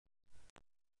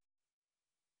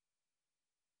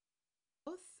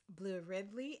Blue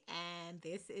Ridley, and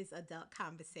this is Adult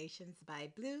Conversations by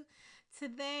Blue.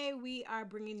 Today, we are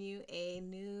bringing you a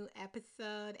new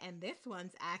episode, and this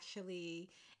one's actually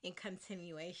in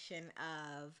continuation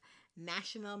of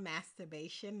National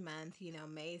Masturbation Month.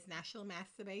 May's National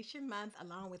Masturbation Month,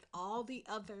 along with all the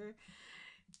other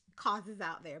causes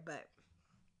out there. But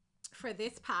for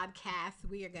this podcast,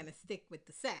 we are going to stick with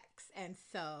the sex. And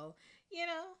so,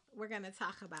 we're going to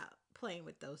talk about playing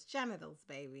with those genitals,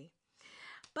 baby.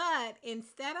 But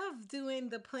instead of doing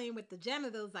the playing with the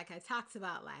genitals like I talked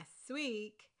about last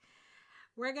week,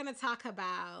 we're going to talk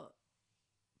about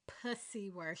pussy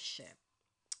worship.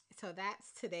 So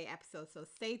that's today's episode. So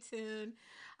stay tuned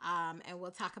and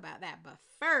we'll talk about that. But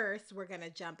first, we're going to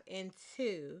jump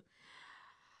into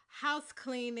house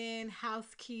cleaning,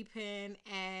 housekeeping,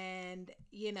 and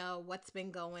what's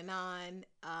been going on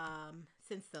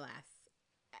since the last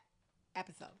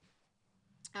episode.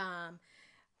 Um,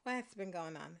 what's been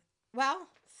going on? Well,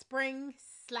 spring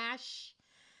slash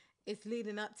it's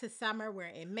leading up to summer. We're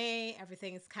in May.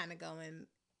 Everything is kind of going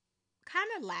kind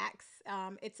of lax.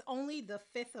 It's only the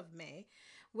 5th of May,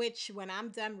 which when I'm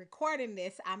done recording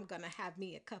this, I'm going to have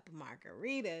me a couple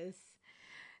margaritas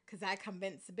because I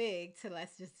convinced Big to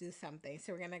let's just do something.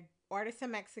 So we're going to order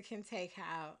some Mexican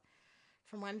takeout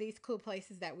from one of these cool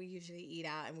places that we usually eat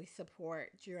out and we support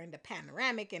during the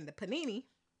panoramic and the panini.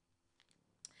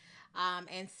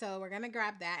 And so we're gonna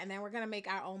grab that, and then we're gonna make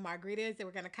our own margaritas, and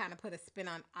we're gonna kind of put a spin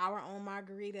on our own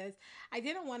margaritas. I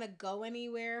didn't want to go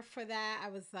anywhere for that. I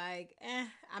was like,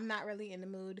 I'm not really in the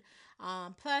mood.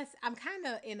 Plus, I'm kind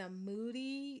of in a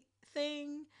moody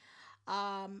thing.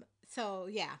 So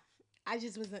yeah, I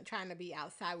just wasn't trying to be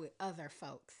outside with other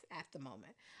folks at the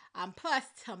moment. Plus,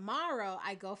 tomorrow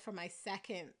I go for my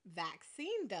second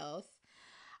vaccine dose.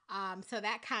 So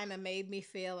that kind of made me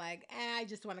feel like I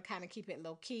just want to kind of keep it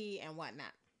low key and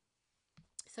whatnot.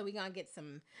 So we're gonna get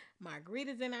some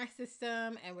margaritas in our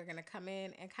system, and we're gonna come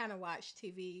in and kind of watch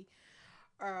TV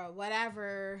or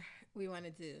whatever we want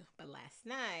to do. But last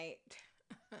night,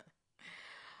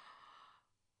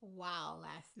 wow,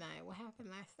 last night, what happened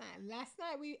last night? Last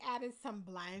night we added some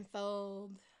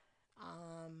blindfold,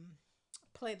 um,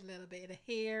 played a little bit of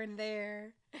here and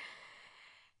there.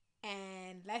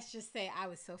 And let's just say I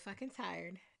was so fucking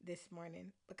tired this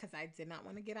morning because I did not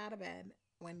want to get out of bed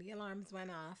when the alarms went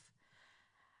off.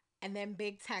 And then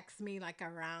Big texted me like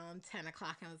around 10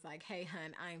 o'clock and was like, hey,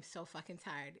 hun, I am so fucking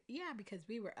tired. Yeah, because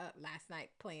we were up last night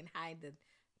playing hide the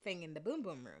thing in the boom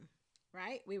boom room,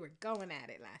 right? We were going at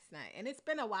it last night. And it's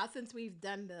been a while since we've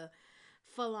done the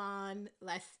full on,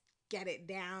 let's get it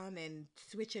down and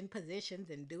switching positions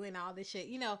and doing all this shit.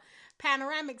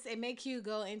 Panoramics, it make you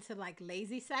go into like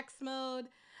lazy sex mode.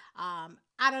 I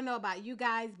don't know about you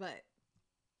guys, but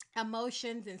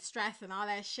emotions and stress and all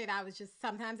that shit, I was just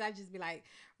sometimes I just be like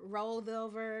rolled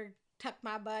over, tuck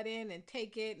my butt in and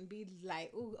take it and be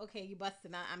like, ooh, okay, you bust a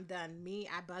nut, I'm done. Me,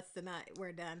 I bust a nut,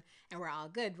 we're done and we're all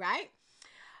good, right?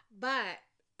 But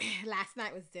last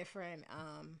night was different.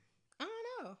 I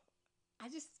don't know. I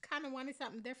just kind of wanted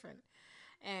something different.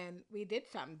 And we did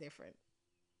something different.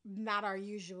 Not our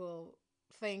usual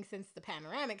thing since the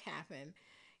panoramic happened.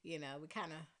 We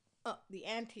kind of upped the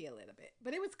ante a little bit.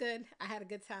 But it was good. I had a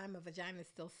good time. My vagina is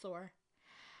still sore.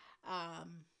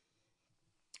 Um,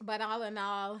 but all in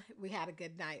all, we had a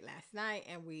good night last night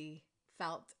and we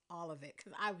felt all of it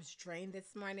because I was drained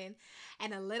this morning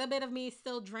and a little bit of me is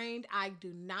still drained. I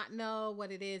do not know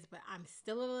what it is, but I'm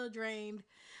still a little drained.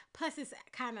 Plus, it's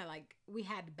kind of like we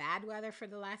had bad weather for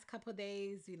the last couple of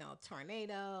days,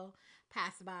 tornado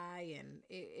passed by and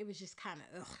it was just kind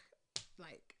of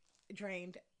like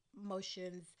drained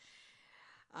motions,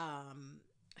 um,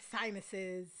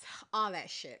 sinuses, all that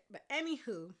shit. But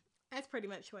anywho, that's pretty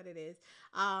much what it is.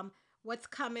 What's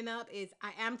coming up is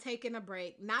I am taking a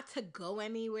break, not to go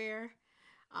anywhere,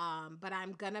 but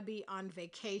I'm gonna be on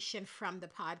vacation from the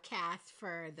podcast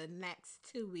for the next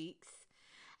 2 weeks.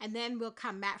 And then we'll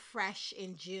come back fresh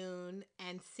in June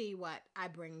and see what I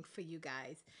bring for you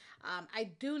guys.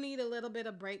 I do need a little bit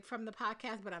of break from the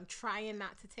podcast, but I'm trying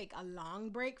not to take a long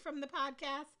break from the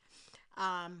podcast.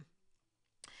 Um,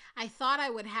 I thought I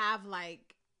would have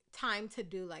like time to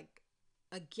do like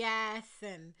a guest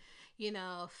and,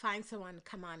 find someone to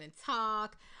come on and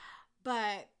talk.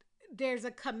 But there's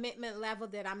a commitment level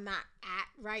that I'm not at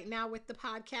right now with the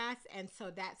podcast. And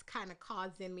so that's kind of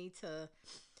causing me to,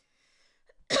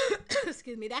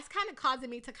 excuse me, that's kind of causing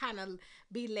me to kind of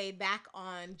be laid back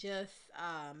on just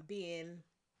being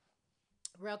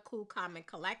real cool, calm, and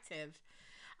collective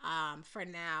for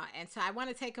now. And so I want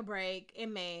to take a break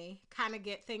in May, kind of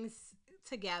get things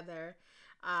together.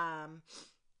 Um,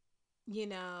 you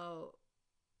know,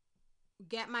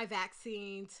 get my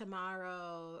vaccine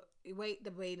tomorrow, wait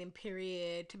the waiting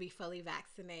period to be fully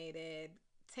vaccinated,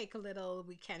 take a little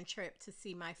weekend trip to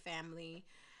see my family.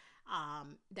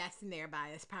 That's nearby.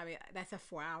 It's probably that's a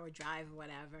 4 hour drive or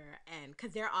whatever, and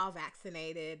because they're all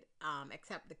vaccinated,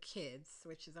 except the kids,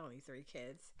 which is only three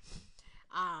kids.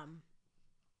 Um,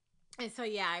 and so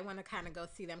yeah, I want to kind of go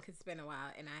see them because it's been a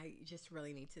while, and I just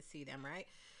really need to see them, right?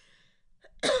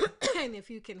 And if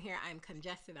you can hear, I'm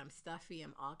congested, I'm stuffy,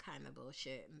 I'm all kind of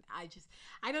bullshit, and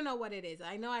I don't know what it is.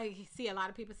 I know I see a lot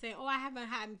of people saying, "Oh, I haven't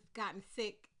had gotten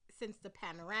sick since the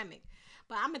panoramic,"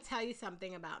 but I'm gonna tell you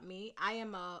something about me. I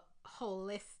am a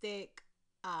holistic,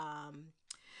 um,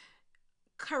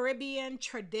 Caribbean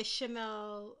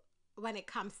traditional when it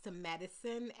comes to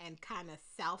medicine and kind of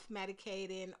self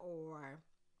medicating or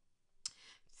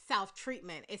self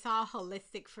treatment. It's all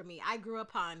holistic for me. I grew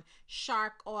up on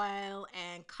shark oil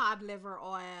and cod liver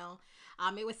oil.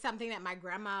 It was something that my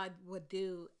grandma would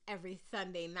do every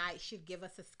Sunday night. She'd give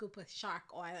us a scoop of shark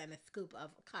oil and a scoop of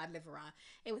cod liver oil.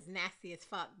 It was nasty as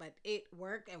fuck, but it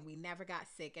worked and we never got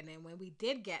sick. And then when we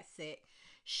did get sick,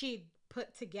 she'd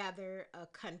put together a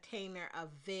container of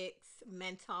Vicks,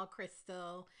 menthol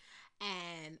crystal,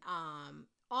 and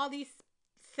all these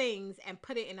things and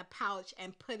put it in a pouch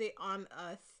and put it on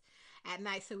us at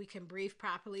night so we can breathe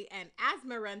properly. And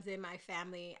asthma runs in my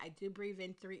family. I do breathe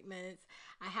in treatments.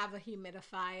 I have a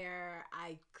humidifier.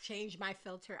 I change my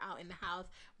filter out in the house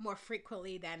more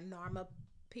frequently than normal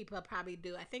people probably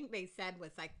do. I think they said was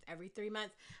like every 3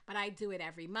 months, but I do it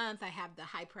every month. I have the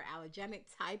hyperallergenic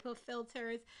type of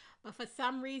filters. But for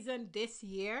some reason this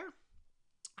year,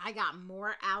 I got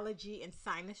more allergy and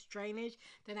sinus drainage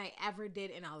than I ever did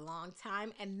in a long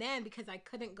time. And then because I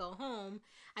couldn't go home,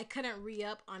 I couldn't re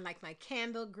up on like my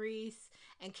candle grease.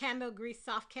 And candle grease,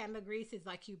 soft candle grease, is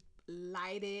like you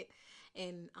light it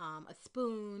in a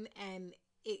spoon and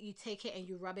you take it and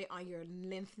you rub it on your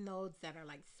lymph nodes that are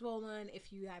like swollen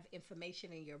if you have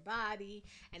inflammation in your body,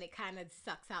 and it kind of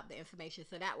sucks out the inflammation.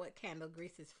 So that's what candle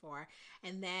grease is for.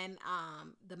 And then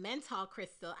the menthol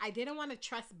crystal, I didn't want to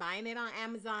trust buying it on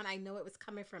Amazon. I know it was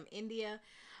coming from India,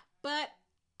 but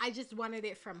I just wanted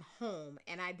it from home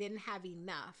and I didn't have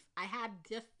enough. I had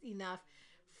just enough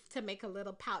to make a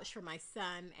little pouch for my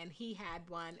son, and he had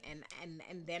one, and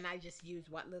then I just used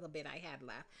what little bit I had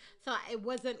left. So it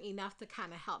wasn't enough to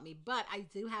kind of help me, but I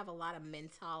do have a lot of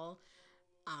menthol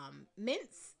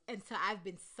mints, and so I've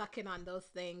been sucking on those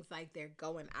things like they're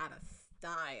going out of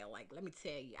style. Like, let me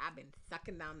tell you, I've been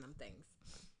sucking down them things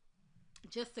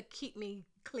just to keep me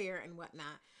clear and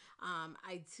whatnot.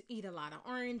 Eat a lot of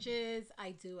oranges.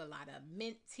 I do a lot of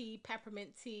mint tea, peppermint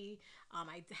tea.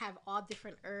 I have all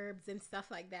different herbs and stuff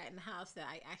like that in the house that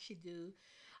I actually do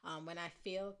when I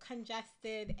feel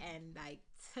congested. And like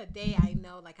today, I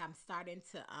know like I'm starting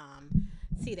to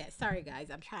see that. Sorry, guys,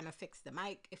 I'm trying to fix the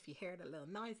mic if you hear the little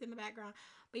noise in the background.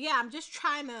 But yeah, I'm just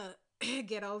trying to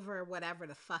get over whatever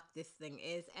the fuck this thing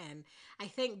is. And I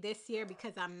think this year,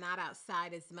 because I'm not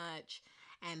outside as much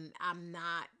and I'm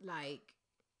not like,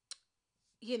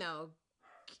 you know,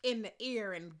 in the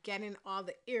ear and getting all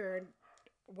the ear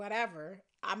whatever,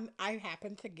 I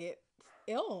happen to get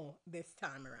ill this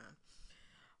time around.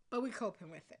 But we're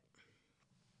coping with it.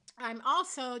 I'm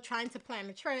also trying to plan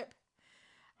a trip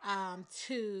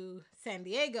to San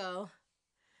Diego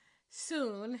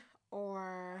soon,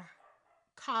 or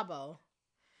Cabo.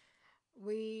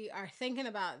 We are thinking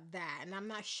about that, and I'm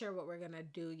not sure what we're gonna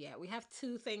do yet. We have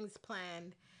two things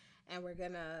planned, and we're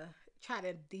gonna try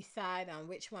to decide on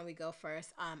which one we go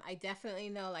first. I definitely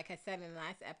know, like I said in the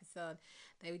last episode,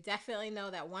 that we definitely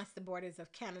know that once the borders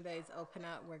of Canada is open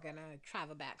up, we're gonna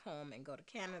travel back home and go to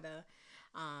Canada,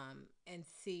 and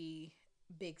see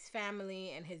Big's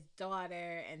family and his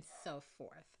daughter and so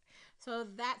forth. So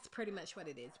that's pretty much what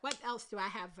it is. What else do I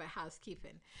have for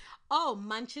housekeeping? Oh,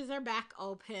 Munches are back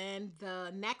open.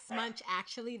 The next Munch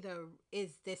actually the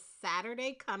is this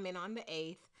Saturday coming on the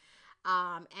 8th.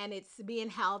 And it's being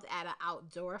held at an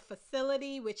outdoor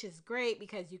facility, which is great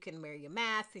because you can wear your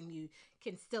mask and you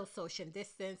can still social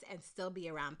distance and still be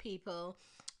around people.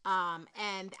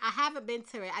 And I haven't been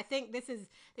to it. I think this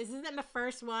isn't the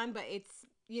first one, but it's,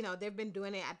 they've been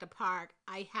doing it at the park.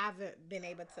 I haven't been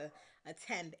able to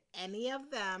attend any of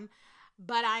them,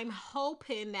 but I'm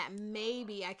hoping that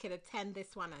maybe I could attend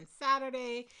this one on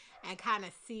Saturday and kind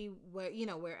of see where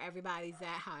everybody's at,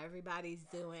 how everybody's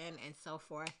doing, and so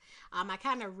forth. I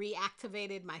kind of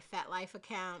reactivated my FetLife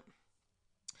account,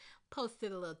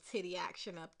 posted a little titty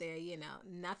action up there.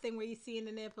 Nothing where you see in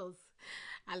the nipples.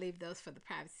 I leave those for the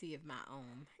privacy of my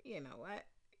own. You know what?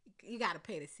 You got to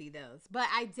pay to see those. But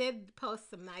I did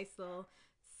post some nice little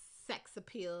sex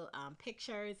appeal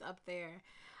pictures up there.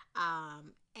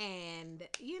 And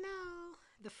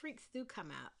the freaks do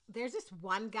come out. There's this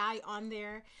one guy on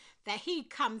there that he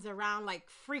comes around like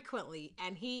frequently,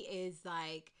 and he is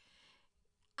like,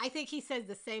 I think he says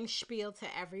the same spiel to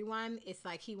everyone. It's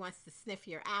like he wants to sniff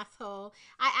your asshole.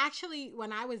 I actually,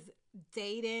 when I was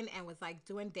dating and was like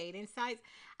doing dating sites,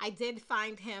 I did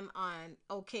find him on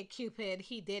OkCupid.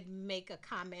 He did make a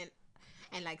comment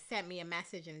and like sent me a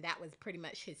message, and that was pretty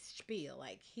much his spiel.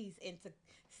 Like he's into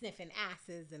sniffing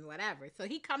asses and whatever. So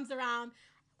he comes around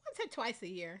once or twice a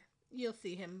year. You'll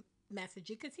see him message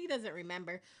you because he doesn't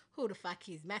remember who the fuck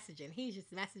he's messaging. He's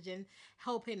just messaging,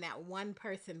 hoping that one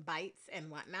person bites and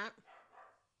whatnot.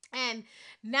 And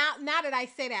now that I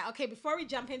say that, okay, before we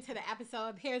jump into the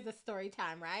episode, here's the story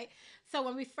time, right? So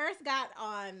when I first got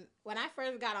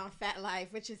on Fat Life,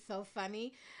 which is so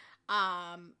funny,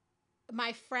 um,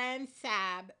 my friend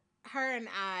Sab, her and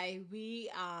I, we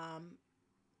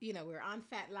were on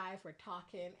Fat Life, we're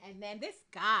talking, and then this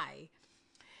guy,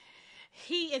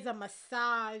 he is a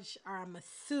massage or a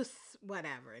masseuse,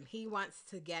 whatever, and he wants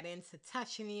to get into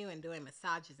touching you and doing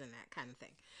massages and that kind of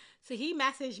thing. So he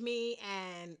messaged me,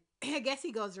 and I guess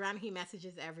he goes around, he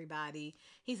messages everybody.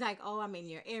 He's like, "Oh, I'm in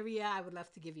your area. I would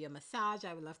love to give you a massage.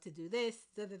 I would love to do this,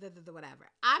 da, da, da, da, da, whatever."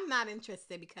 I'm not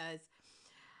interested because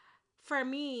for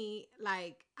me,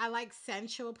 like, I like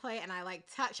sensual play and I like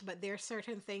touch, but there are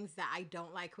certain things that I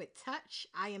don't like with touch.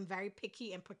 I am very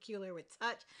picky and peculiar with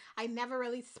touch. I never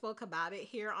really spoke about it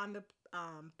here on the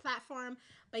platform,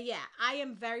 but yeah, I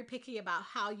am very picky about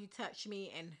how you touch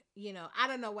me, and I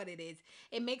don't know what it is.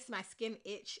 It makes my skin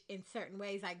itch in certain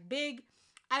ways. Like Big,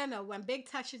 I don't know, when Big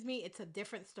touches me, it's a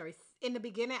different story. In the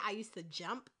beginning, I used to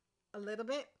jump a little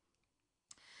bit,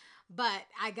 but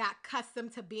I got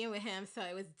accustomed to being with him, so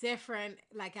it was different.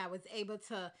 Like I was able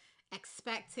to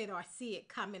expect it or see it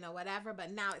coming or whatever,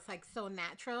 but now it's like so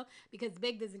natural because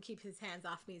Big doesn't keep his hands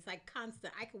off me. It's like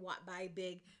constant. I could walk by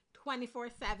Big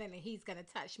 24/7 and he's gonna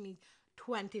touch me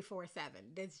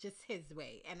 24/7. That's just his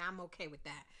way, and I'm okay with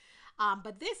that.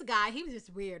 But this guy, he was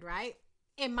just weird, right?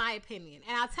 In my opinion.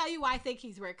 And I'll tell you why I think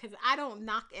he's weird, because I don't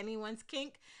knock anyone's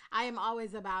kink. I am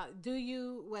always about do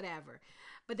you, whatever.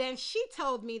 But then she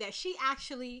told me that she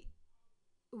actually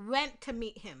went to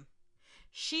meet him.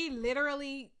 She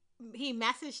literally, he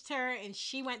messaged her and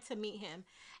she went to meet him.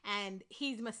 And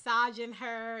he's massaging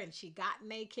her and she got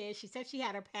naked. She said she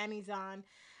had her panties on.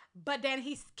 But then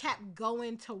he kept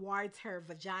going towards her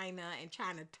vagina and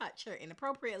trying to touch her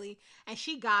inappropriately. And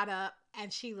she got up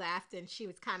and she left and she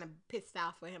was kind of pissed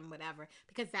off with him, whatever,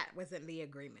 because that wasn't the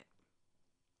agreement.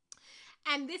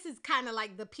 And this is kind of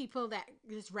like the people that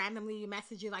just randomly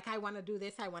message you, like, I want to do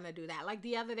this, I want to do that. Like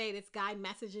the other day, this guy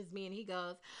messages me and he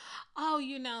goes, "Oh,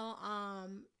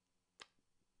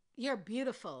 you're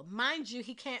beautiful." Mind you,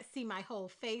 he can't see my whole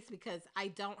face because I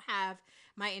don't have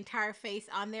my entire face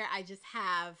on there. I just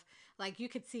have, like, you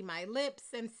could see my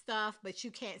lips and stuff, but you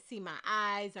can't see my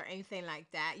eyes or anything like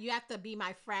that. You have to be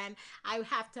my friend. I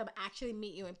have to actually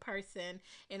meet you in person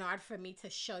in order for me to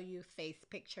show you face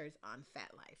pictures on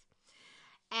Fat Life.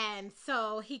 And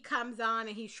so he comes on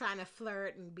and he's trying to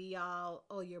flirt and be all,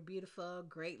 "Oh, you're beautiful,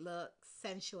 great looks,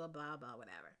 sensual, blah, blah,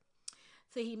 whatever."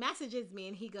 So he messages me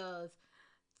and he goes,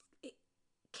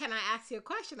 "Can I ask you a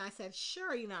question?" I said,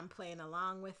 "Sure, I'm playing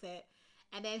along with it."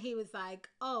 And then he was like,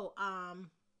 "Oh,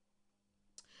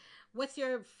 what's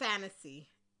your fantasy?"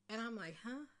 And I'm like,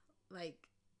 "Huh?" Like,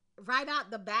 right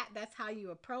out the bat, that's how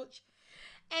you approach.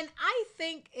 And I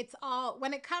think it's all,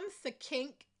 when it comes to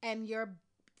kink and you're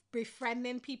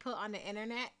befriending people on the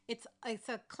internet, it's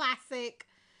a classic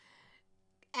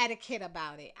etiquette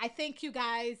about it. I think you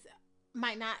guys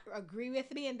might not agree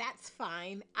with me, and that's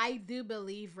fine. I do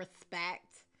believe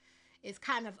respect is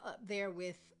kind of up there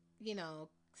with, you know,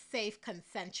 safe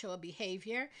consensual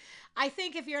behavior. I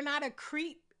think if you're not a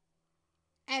creep,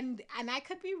 and I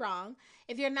could be wrong,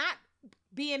 if you're not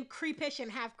being creepish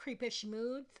and have creepish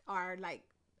moods or like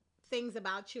things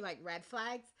about you like red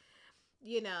flags,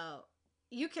 you know,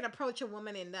 you can approach a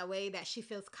woman in the way that she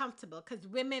feels comfortable, because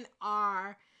women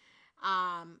are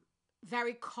um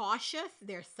very cautious.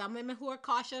 There's some women who are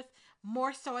cautious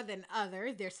more so than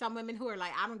others. There's some women who are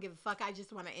like, "I don't give a fuck, I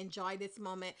just want to enjoy this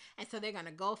moment," and so they're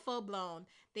gonna go full blown.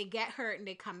 They get hurt and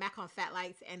they come back on Fat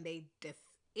Lights and they just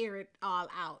air it all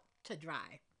out to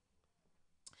dry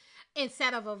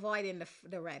instead of avoiding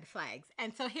the red flags.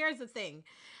 And so here's the thing.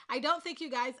 I don't think you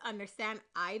guys understand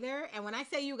either. And when I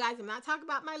say you guys, I'm not talking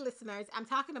about my listeners. I'm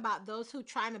talking about those who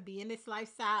trying to be in this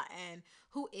lifestyle and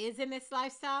who is in this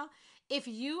lifestyle. If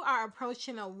you are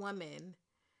approaching a woman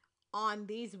on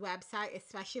these websites,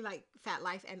 especially like Fat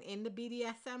Life and in the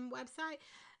BDSM website,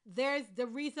 there's the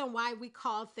reason why we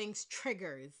call things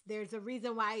triggers. There's a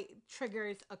reason why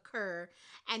triggers occur.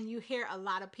 And you hear a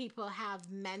lot of people have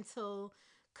mental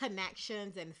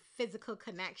connections and physical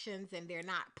connections, and they're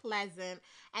not pleasant.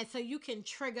 And so you can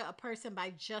trigger a person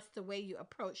by just the way you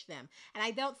approach them. And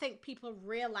I don't think people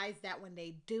realize that when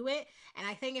they do it. And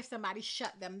I think if somebody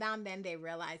shut them down, then they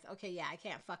realize, okay, yeah, I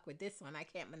can't fuck with this one. I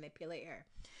can't manipulate her.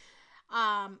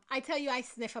 I tell you, I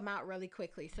sniff them out really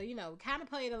quickly. So, kind of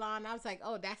played along. I was like,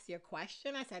 oh, that's your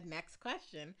question? I said, next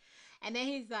question. And then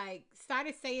he's like,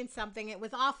 started saying something. It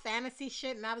was all fantasy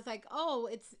shit. And I was like, oh,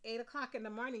 it's 8 o'clock in the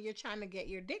morning. You're trying to get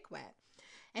your dick wet.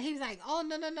 And he was like, oh,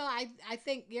 no, no, no. I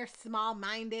think you're small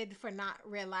minded for not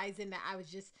realizing that I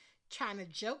was just trying to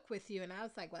joke with you. And I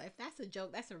was like, well, if that's a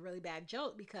joke, that's a really bad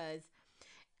joke because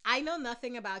I know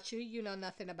nothing about you. You know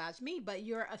nothing about me, but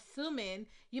you're assuming,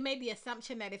 you made the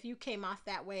assumption that if you came off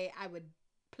that way, I would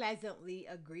pleasantly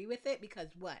agree with it because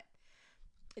what?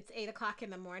 It's 8 o'clock in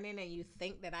the morning and you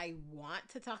think that I want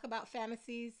to talk about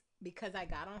fantasies because I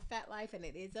got on Fat Life and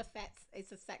it's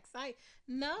a sex site.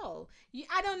 No,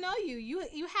 I don't know you.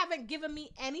 You haven't given me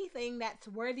anything that's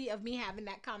worthy of me having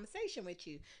that conversation with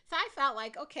you. So I felt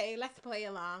like, okay, let's play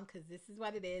along because this is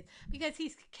what it is. Because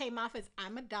he came off as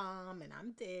I'm a dom and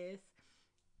I'm this.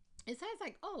 And so I was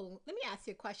like, oh, let me ask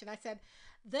you a question. I said,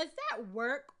 does that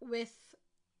work with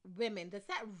women? Does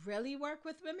that really work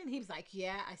with women? He was like,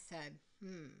 yeah. I said,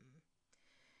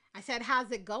 I said,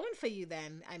 how's it going for you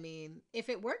then? I mean, if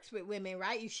it works with women,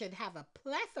 right, you should have a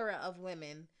plethora of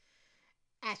women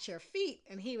at your feet.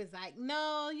 And he was like,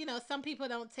 no, some people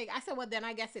don't take. I said, well, then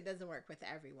I guess it doesn't work with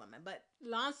every woman. But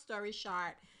long story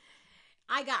short,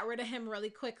 I got rid of him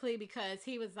really quickly because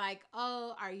he was like,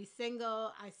 oh, are you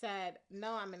single? I said,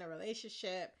 no, I'm in a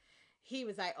relationship. He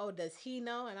was like, oh, does he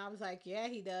know? And I was like, yeah,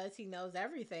 he does. He knows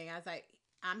everything. I was like,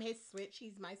 I'm his switch.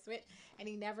 He's my switch. And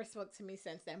he never spoke to me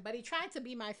since then. But he tried to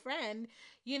be my friend,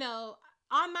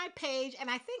 on my page. And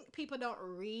I think people don't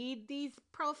read these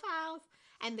profiles,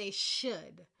 and they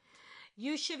should.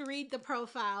 You should read the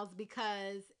profiles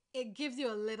because it gives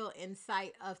you a little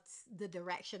insight of the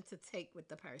direction to take with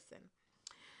the person.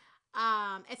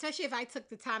 Especially if I took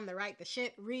the time to write the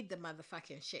shit, read the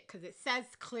motherfucking shit because it says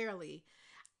clearly,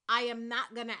 I am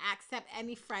not going to accept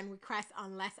any friend request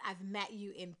unless I've met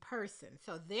you in person.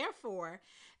 So therefore,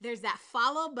 there's that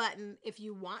follow button. If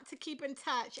you want to keep in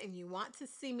touch and you want to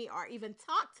see me or even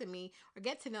talk to me or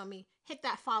get to know me, hit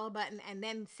that follow button and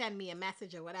then send me a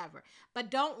message or whatever.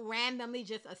 But don't randomly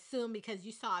just assume because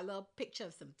you saw a little picture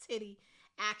of some titty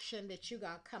action that you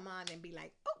gonna come on and be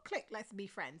like, oh, click, let's be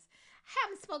friends.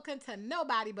 Haven't spoken to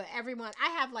nobody but everyone. I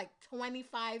have like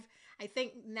 25, I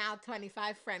think now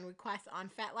 25 friend requests on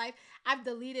Fat Life. I've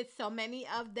deleted so many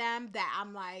of them that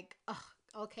I'm like, oh,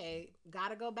 okay,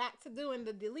 gotta go back to doing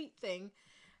the delete thing.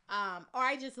 Or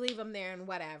I just leave them there and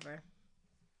whatever.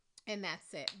 And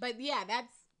that's it. But yeah,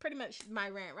 that's pretty much my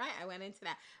rant, right? I went into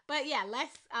that. But yeah,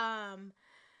 let's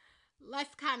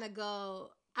kind of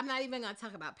go. I'm not even gonna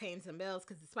talk about paying some bills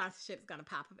because the sponsorship is gonna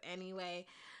pop up anyway.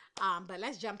 But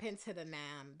let's jump into the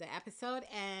episode.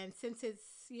 And since it's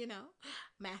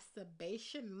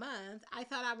masturbation month, I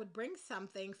thought I would bring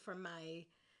something for my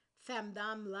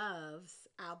femdom loves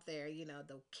out there.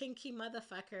 The kinky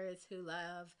motherfuckers who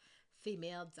love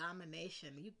female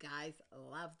domination. You guys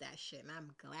love that shit, and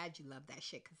I'm glad you love that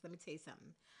shit. Because let me tell you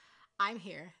something. I'm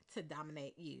here to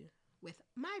dominate you with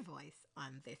my voice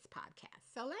on this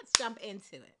podcast. So let's jump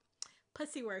into it.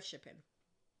 Pussy worshiping.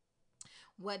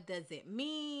 What does it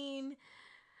mean?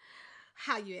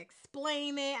 How you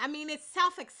explain it? I mean, it's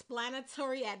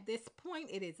self-explanatory at this point.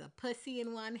 It is a pussy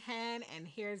in one hand, and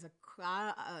here's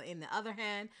in the other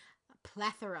hand, a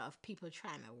plethora of people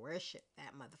trying to worship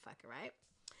that motherfucker, right?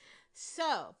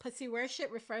 So, pussy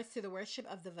worship refers to the worship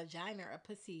of the vagina or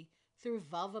pussy through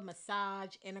vulva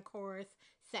massage, intercourse,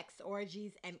 sex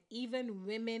orgies, and even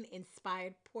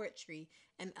women-inspired poetry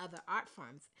and other art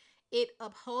forms. It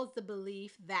upholds the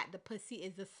belief that the pussy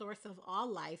is the source of all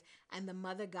life and the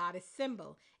mother goddess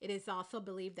symbol. It is also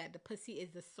believed that the pussy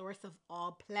is the source of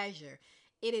all pleasure.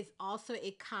 It is also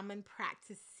a common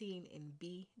practice seen in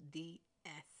BDSM.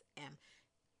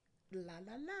 La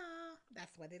la la.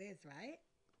 That's what it is, right?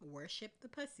 Worship the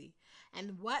pussy.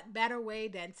 And what better way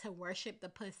than to worship the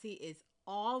pussy is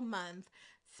all month.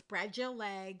 Spread your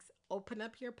legs, open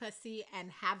up your pussy,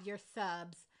 and have your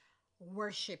subs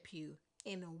worship you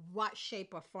in what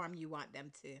shape or form you want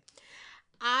them to.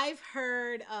 I've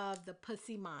heard of the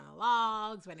pussy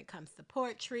monologues when it comes to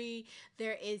poetry.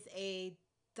 There is a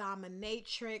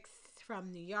dominatrix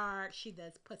from New York. She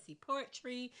does pussy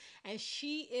poetry, and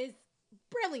she is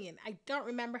brilliant. I don't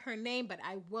remember her name, but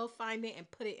I will find it and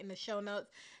put it in the show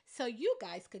notes so you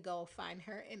guys could go find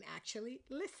her and actually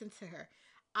listen to her.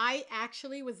 I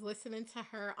actually was listening to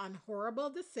her on Horrible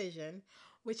Decision,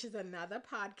 which is another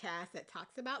podcast that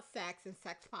talks about sex and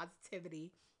sex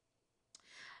positivity.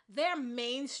 They're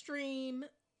mainstream.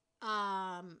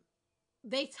 Um,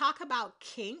 they talk about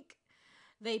kink.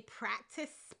 They practice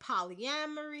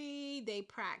polyamory. They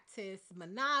practice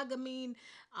monogamy.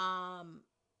 Um,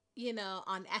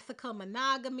 unethical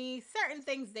monogamy. Certain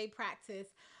things they practice.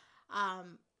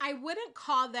 I wouldn't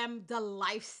call them the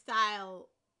lifestyle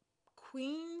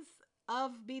queens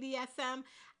of BDSM.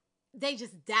 They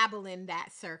just dabble in that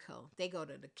circle. They go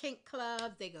to the kink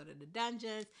clubs, they go to the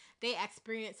dungeons, they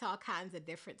experience all kinds of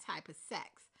different type of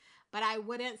sex. But I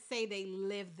wouldn't say they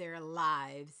live their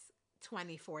lives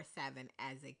 24/7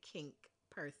 as a kink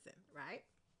person, right?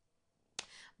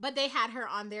 But they had her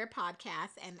on their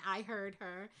podcast and I heard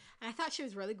her and I thought she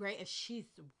was really great and she's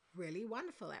really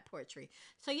wonderful at poetry.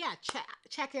 So yeah,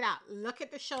 check it out. Look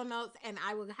at the show notes and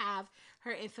I will have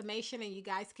her information and you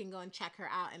guys can go and check her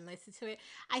out and listen to it.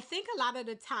 I think a lot of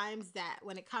the times that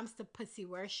when it comes to pussy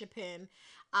worshiping,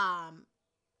 um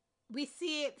we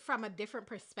see it from a different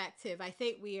perspective. I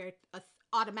think we are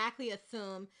automatically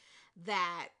assume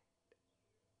that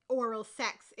oral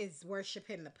sex is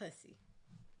worshiping the pussy.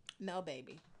 No,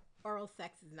 baby. Oral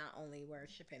sex is not only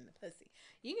worshiping the pussy.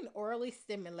 You can orally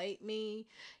stimulate me.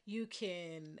 You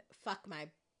can fuck my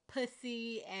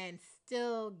pussy and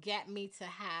still get me to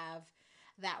have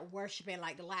that worshiping.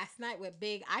 Like last night with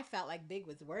Big, I felt like Big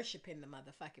was worshiping the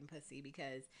motherfucking pussy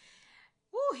because,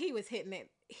 woo, he was hitting it.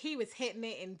 He was hitting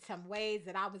it in some ways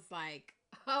that I was like,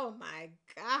 oh my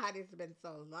God, it's been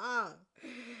so long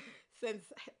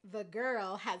since the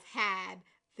girl has had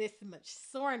this much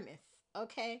soreness.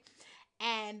 Okay.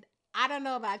 And I don't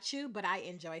know about you, but I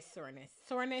enjoy soreness.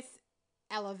 Soreness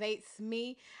elevates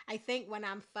me. I think when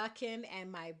I'm fucking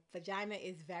and my vagina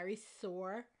is very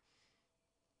sore,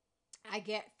 I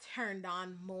get turned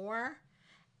on more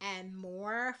and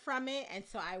more from it. And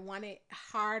so I want it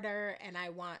harder and I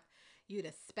want you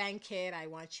to spank it. I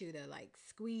want you to like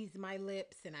squeeze my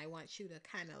lips and I want you to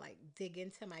kind of like dig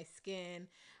into my skin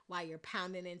while you're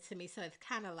pounding into me. So it's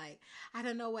kind of like, I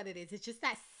don't know what it is. It's just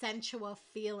that sensual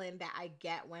feeling that I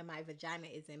get when my vagina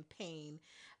is in pain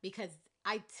because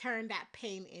I turn that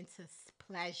pain into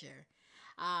pleasure.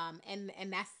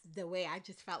 And that's the way I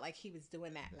just felt like he was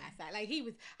doing that last night. Like he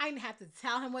was, I didn't have to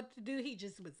tell him what to do. He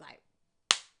just was like,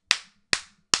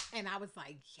 and I was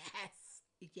like,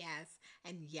 yes,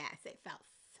 and yes. It felt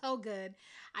so good.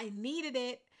 I needed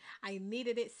it. I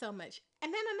needed it so much.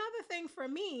 And then another thing for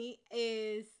me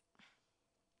is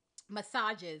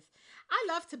massages.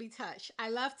 I love to be touched. I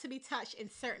love to be touched in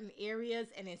certain areas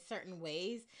and in certain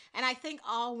ways. And I think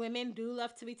all women do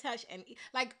love to be touched. And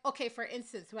like, okay, for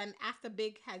instance, when After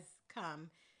Big has come,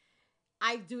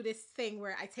 I do this thing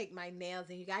where I take my nails,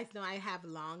 and you guys know I have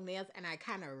long nails, and I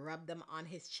kind of rub them on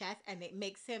his chest, and it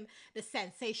makes him the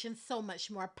sensation so much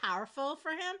more powerful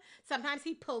for him. Sometimes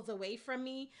he pulls away from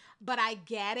me, but I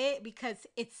get it because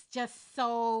it's just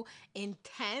so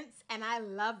intense, and I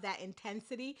love that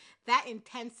intensity. That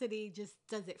intensity just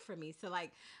does it for me. So,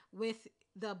 like with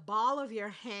the ball of your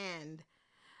hand,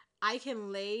 I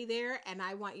can lay there and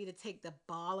I want you to take the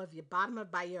ball of your bottom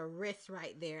of by your wrist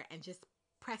right there and just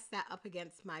press that up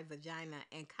against my vagina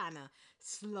and kind of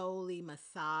slowly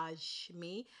massage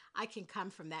me. I can come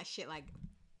from that shit like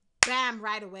bam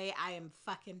right away. I am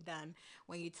fucking done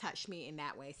when you touch me in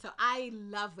that way. So I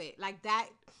love it. Like that,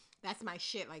 that's my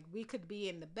shit. Like we could be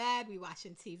in the bed, we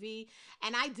watching TV,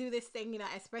 and I do this thing,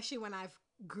 especially when I've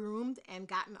groomed and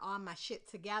gotten all my shit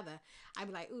together. I'd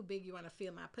be like, ooh, Big, you want to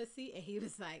feel my pussy? And he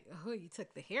was like, oh, you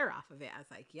took the hair off of it. I was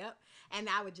like, yep. And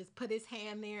I would just put his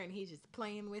hand there and he's just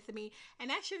playing with me. And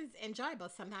that shit is enjoyable.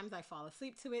 Sometimes I fall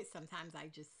asleep to it. Sometimes I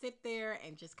just sit there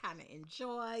and just kind of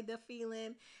enjoy the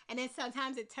feeling. And then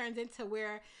sometimes it turns into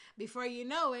where before you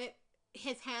know it,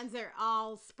 his hands are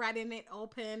all spreading it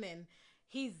open and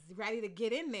he's ready to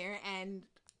get in there and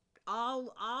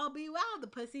all be well. The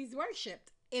pussy's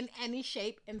worshipped in any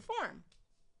shape and form.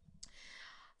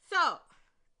 So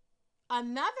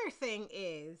another thing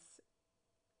is,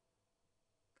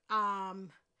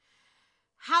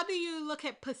 how do you look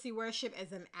at pussy worship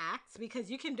as an act?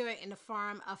 Because you can do it in the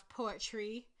form of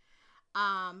poetry,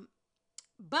 um,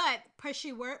 but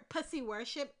pussy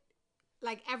worship,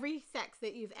 like every sex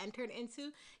that you've entered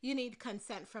into, you need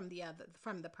consent from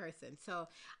the person. So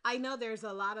I know there's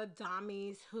a lot of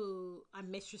dommies who are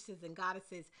mistresses and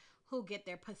goddesses who get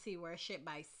their pussy worship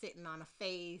by sitting on a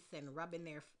face and rubbing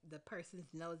the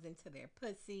person's nose into their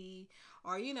pussy,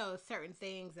 or certain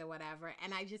things or whatever.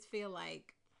 And I just feel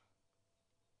like,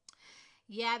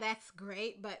 yeah, that's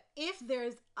great, but if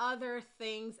there's other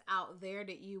things out there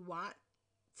that you want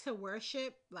to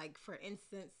worship, like for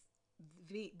instance,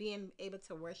 being able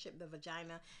to worship the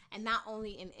vagina, and not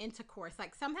only in intercourse,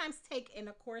 like sometimes take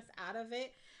intercourse out of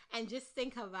it and just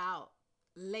think about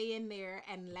laying there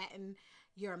and letting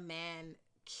your man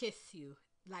kiss you,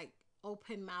 like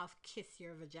open mouth kiss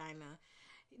your vagina.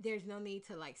 There's no need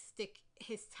to like stick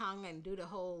his tongue and do the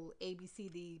whole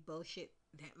ABCD bullshit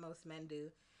that most men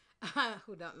do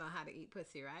who don't know how to eat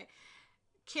pussy, right?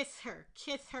 Kiss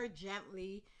her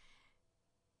gently,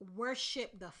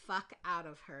 worship the fuck out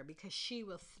of her, because she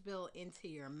will spill into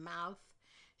your mouth.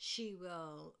 She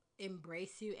will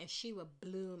embrace you and she will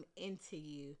bloom into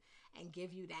you and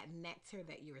give you that nectar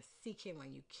that you were seeking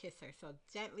when you kiss her. So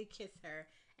gently kiss her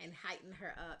and heighten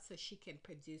her up so she can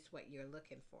produce what you're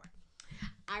looking for.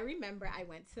 I remember I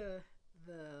went to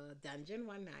the dungeon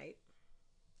one night.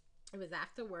 It was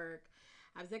after work.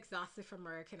 I was exhausted from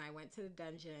work and I went to the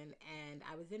dungeon, and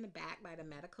I was in the back by the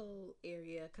medical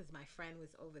area because my friend was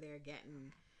over there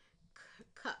getting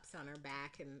cups on her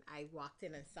back, and I walked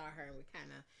in and saw her and we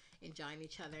kind of enjoying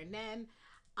each other. And then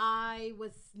I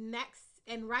was next,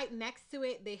 and right next to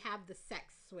it they have the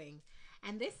sex swing,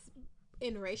 and this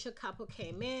interracial couple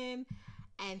came in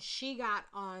and she got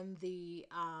on the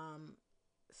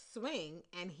swing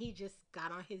and he just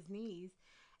got on his knees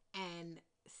and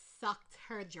sucked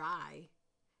her dry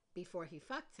before he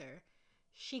fucked her.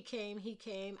 She came, he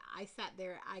came. I sat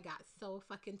there. I got so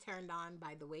fucking turned on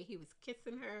by the way he was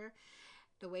kissing her,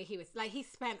 the way he was like, he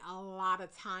spent a lot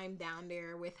of time down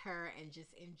there with her and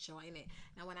just enjoying it.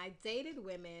 Now, when I dated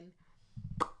women,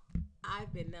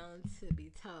 I've been known to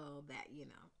be told that,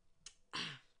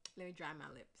 let me dry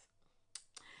my lips.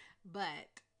 But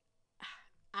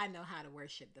I know how to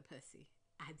worship the pussy.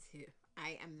 I do.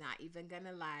 I am not even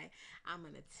gonna lie. I'm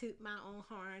gonna toot my own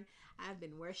horn. I've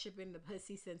been worshiping the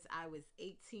pussy since I was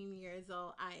 18 years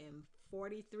old. I am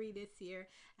 43 this year,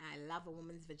 and I love a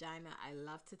woman's vagina. I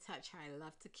love to touch her. I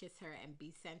love to kiss her and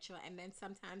be sensual. And then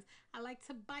sometimes I like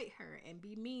to bite her and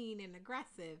be mean and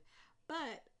aggressive.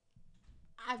 But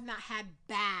I've not had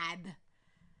bad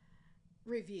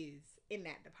reviews in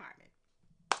that department.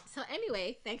 So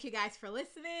anyway, thank you guys for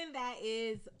listening. That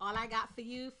is all I got for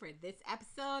you for this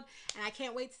episode. And I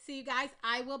can't wait to see you guys.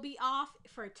 I will be off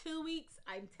for 2 weeks.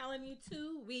 I'm telling you,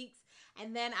 2 weeks.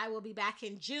 And then I will be back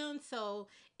in June. So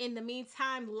in the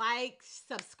meantime, like,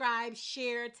 subscribe,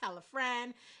 share, tell a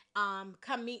friend.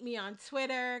 Come meet me on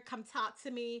Twitter. Come talk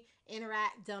to me.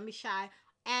 Interact. Don't be shy.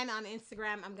 And on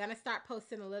Instagram, I'm going to start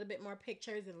posting a little bit more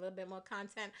pictures and a little bit more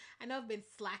content. I know I've been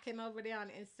slacking over there on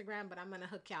Instagram, but I'm going to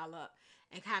hook y'all up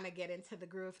and kind of get into the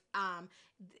groove.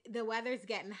 The weather's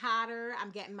getting hotter.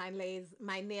 I'm getting my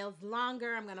nails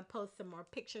longer. I'm going to post some more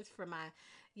pictures for my,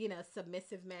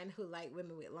 submissive men who like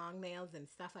women with long nails and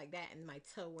stuff like that, and my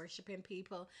toe worshiping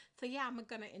people. So yeah, I'm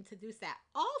going to introduce that.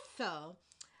 Also,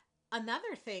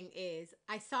 another thing is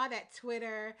I saw that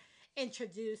Twitter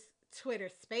introduced Twitter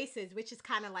Spaces, which is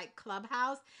kind of like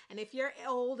Clubhouse. And if you're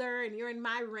older and you're in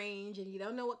my range and you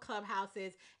don't know what Clubhouse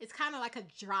is, it's kind of like a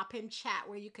drop-in chat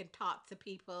where you can talk to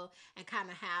people and kind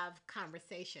of have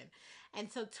conversation.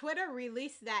 And so Twitter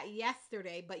released that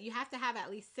yesterday, but you have to have at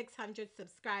least 600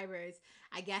 subscribers,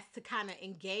 I guess, to kind of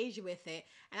engage with it.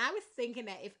 And I was thinking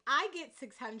that if I get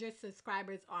 600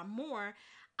 subscribers or more,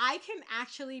 I can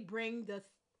actually bring this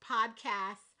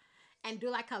podcast and do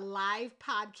like a live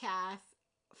podcast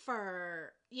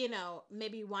for,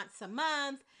 maybe once a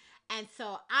month. And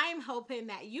so I'm hoping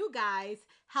that you guys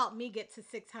help me get to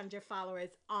 600 followers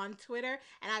on Twitter.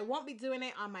 And I won't be doing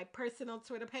it on my personal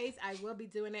Twitter page. I will be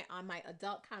doing it on my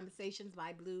Adult Conversations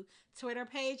by Blue Twitter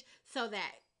page, so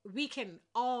that we can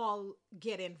all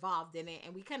get involved in it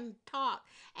and we can talk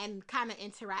and kind of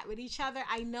interact with each other.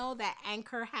 I know that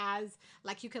Anchor has,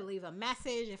 like, you can leave a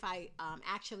message. If I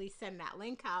actually send that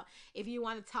link out, if you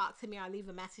want to talk to me or leave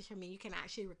a message for me, you can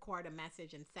actually record a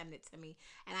message and send it to me.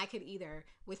 And I could either,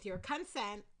 with your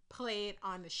consent, play it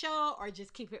on the show or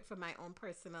just keep it for my own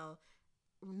personal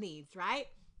needs, right?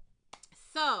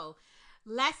 So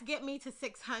let's get me to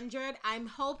 600. I'm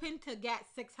hoping to get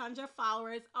 600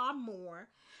 followers or more.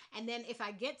 And then if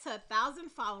I get to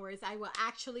 1,000 followers, I will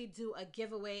actually do a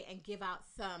giveaway and give out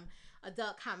some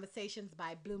Adult Conversations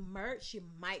by Blue merch. You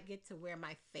might get to wear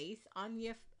my face on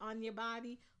your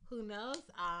body. Who knows?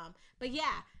 But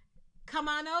yeah, come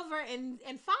on over and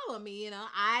follow me.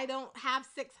 I don't have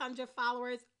 600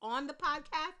 followers on the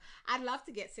podcast. I'd love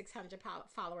to get 600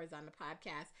 followers on the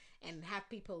podcast. and have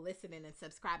people listening and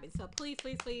subscribing. So please,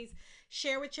 please, please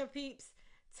share with your peeps.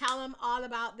 Tell them all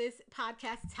about this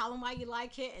podcast. Tell them why you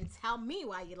like it, and tell me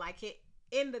why you like it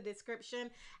in the description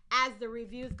as the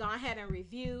reviews. Go ahead and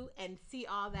review and see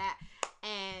all that.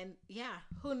 And yeah,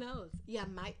 who knows? You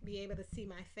might be able to see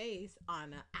my face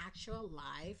on an actual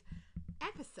live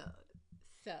episode.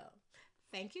 So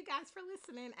thank you guys for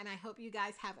listening, and I hope you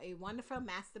guys have a wonderful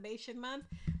masturbation month.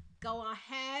 Go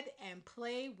ahead and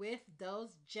play with those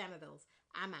genitals.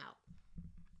 I'm out.